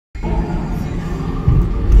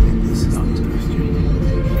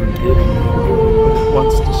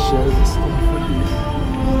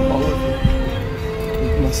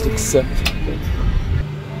accept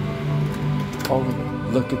all of it.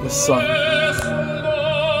 Look at the sun.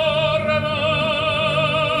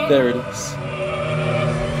 There it is.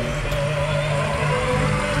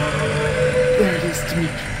 There it is,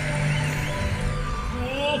 Demetrius.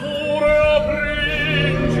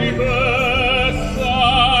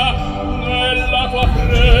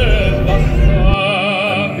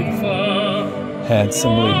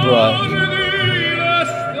 Handsomely bride.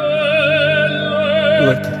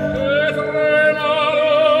 Look at it.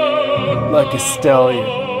 Like a stallion,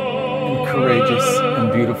 and courageous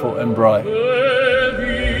and beautiful and bright.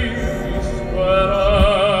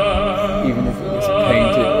 Even if it was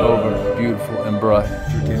painted over beautiful and bright.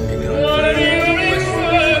 Forgive me, God.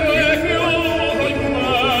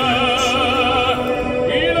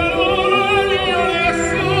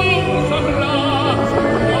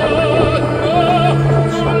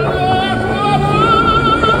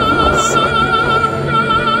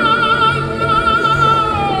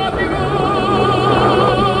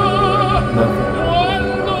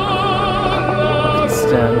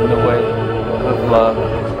 Stand in the way of love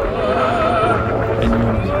and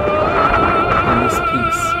unity, in this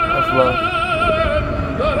peace of love,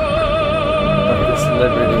 of this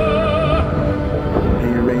liberty. May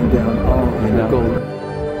you rain down all your gold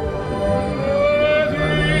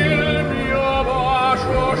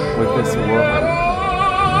with this world,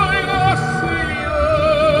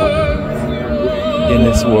 in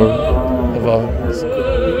this world of ours.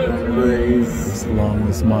 As long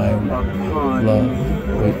as my love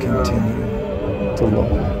will continue to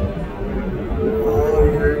love.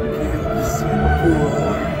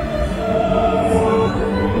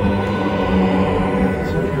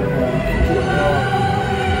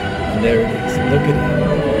 And there it is. Look at it.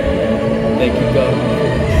 Thank you, God.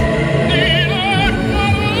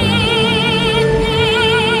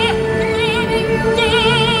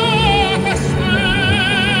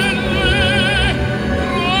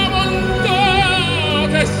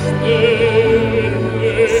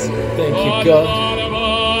 Thank you, God.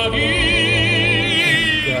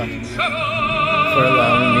 God, for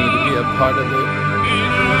allowing me to be a part of it.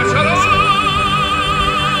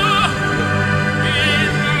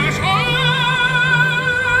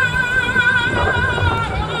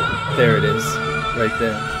 There it is, right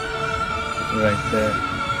there, right there.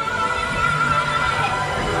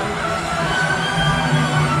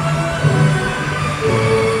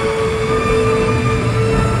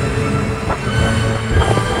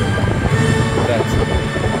 That's it.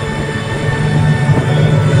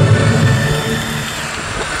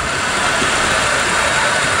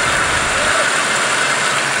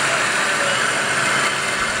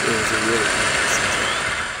 It was a really nice sunset.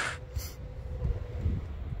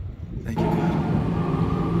 Thank you, God.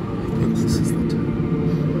 I think this is the time.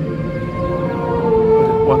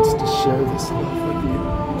 But it wants to share this love with you,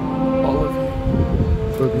 all of you.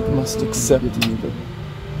 For we must accept me,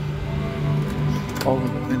 all of it.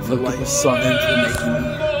 And for look at the sun. And for making me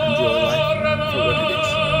enjoy life for what it is.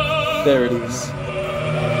 There it is.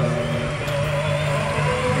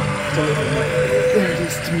 There it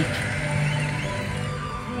is, Demetrius.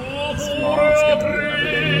 Tomorrow's gonna be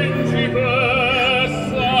another day.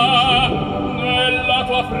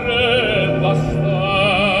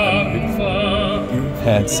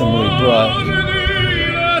 Handsomely bride.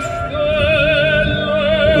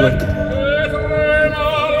 Look at it.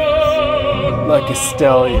 Like a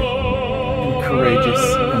stallion, and courageous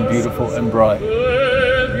and beautiful and bright.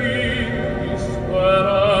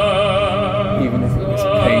 Even if it was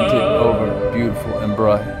painted over beautiful and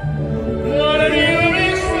bright.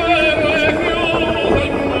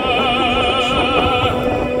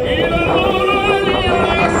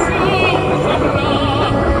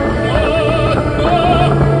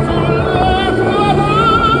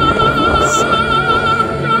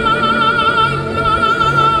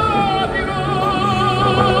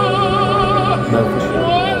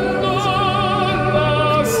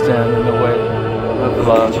 Stand in the way of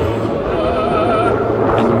love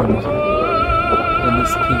and unity, in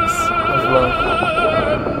this peace of love,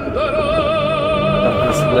 of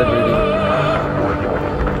this liberty,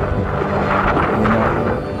 you know,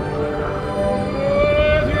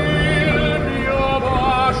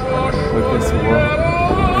 with this world,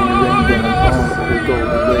 and you rain down all your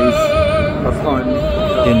golden rays upon me,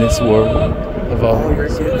 in this world of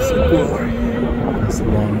ours. As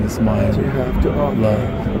long as my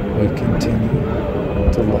love will continue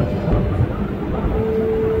to love.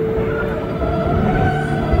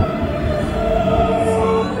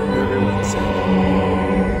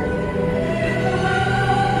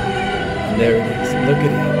 And there it is. Look at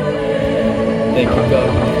it. Thank you, God.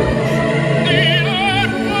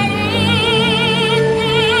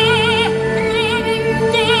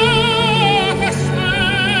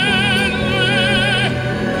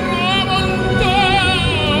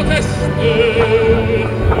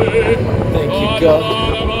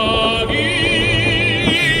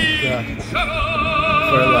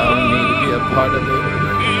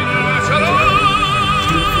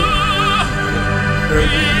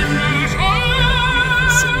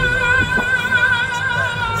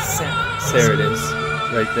 There it is,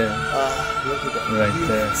 right there. Look at that. Right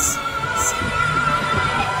there.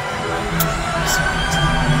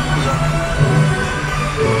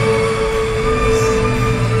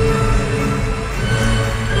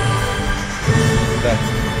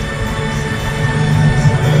 That's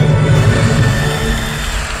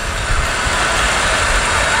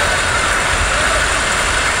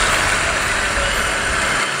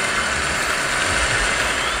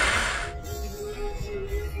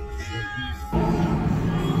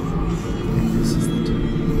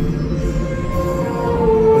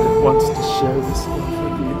wants to share this love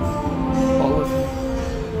with you, all of you.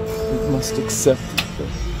 You must accept it.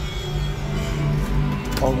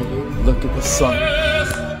 All of you, look at the sun.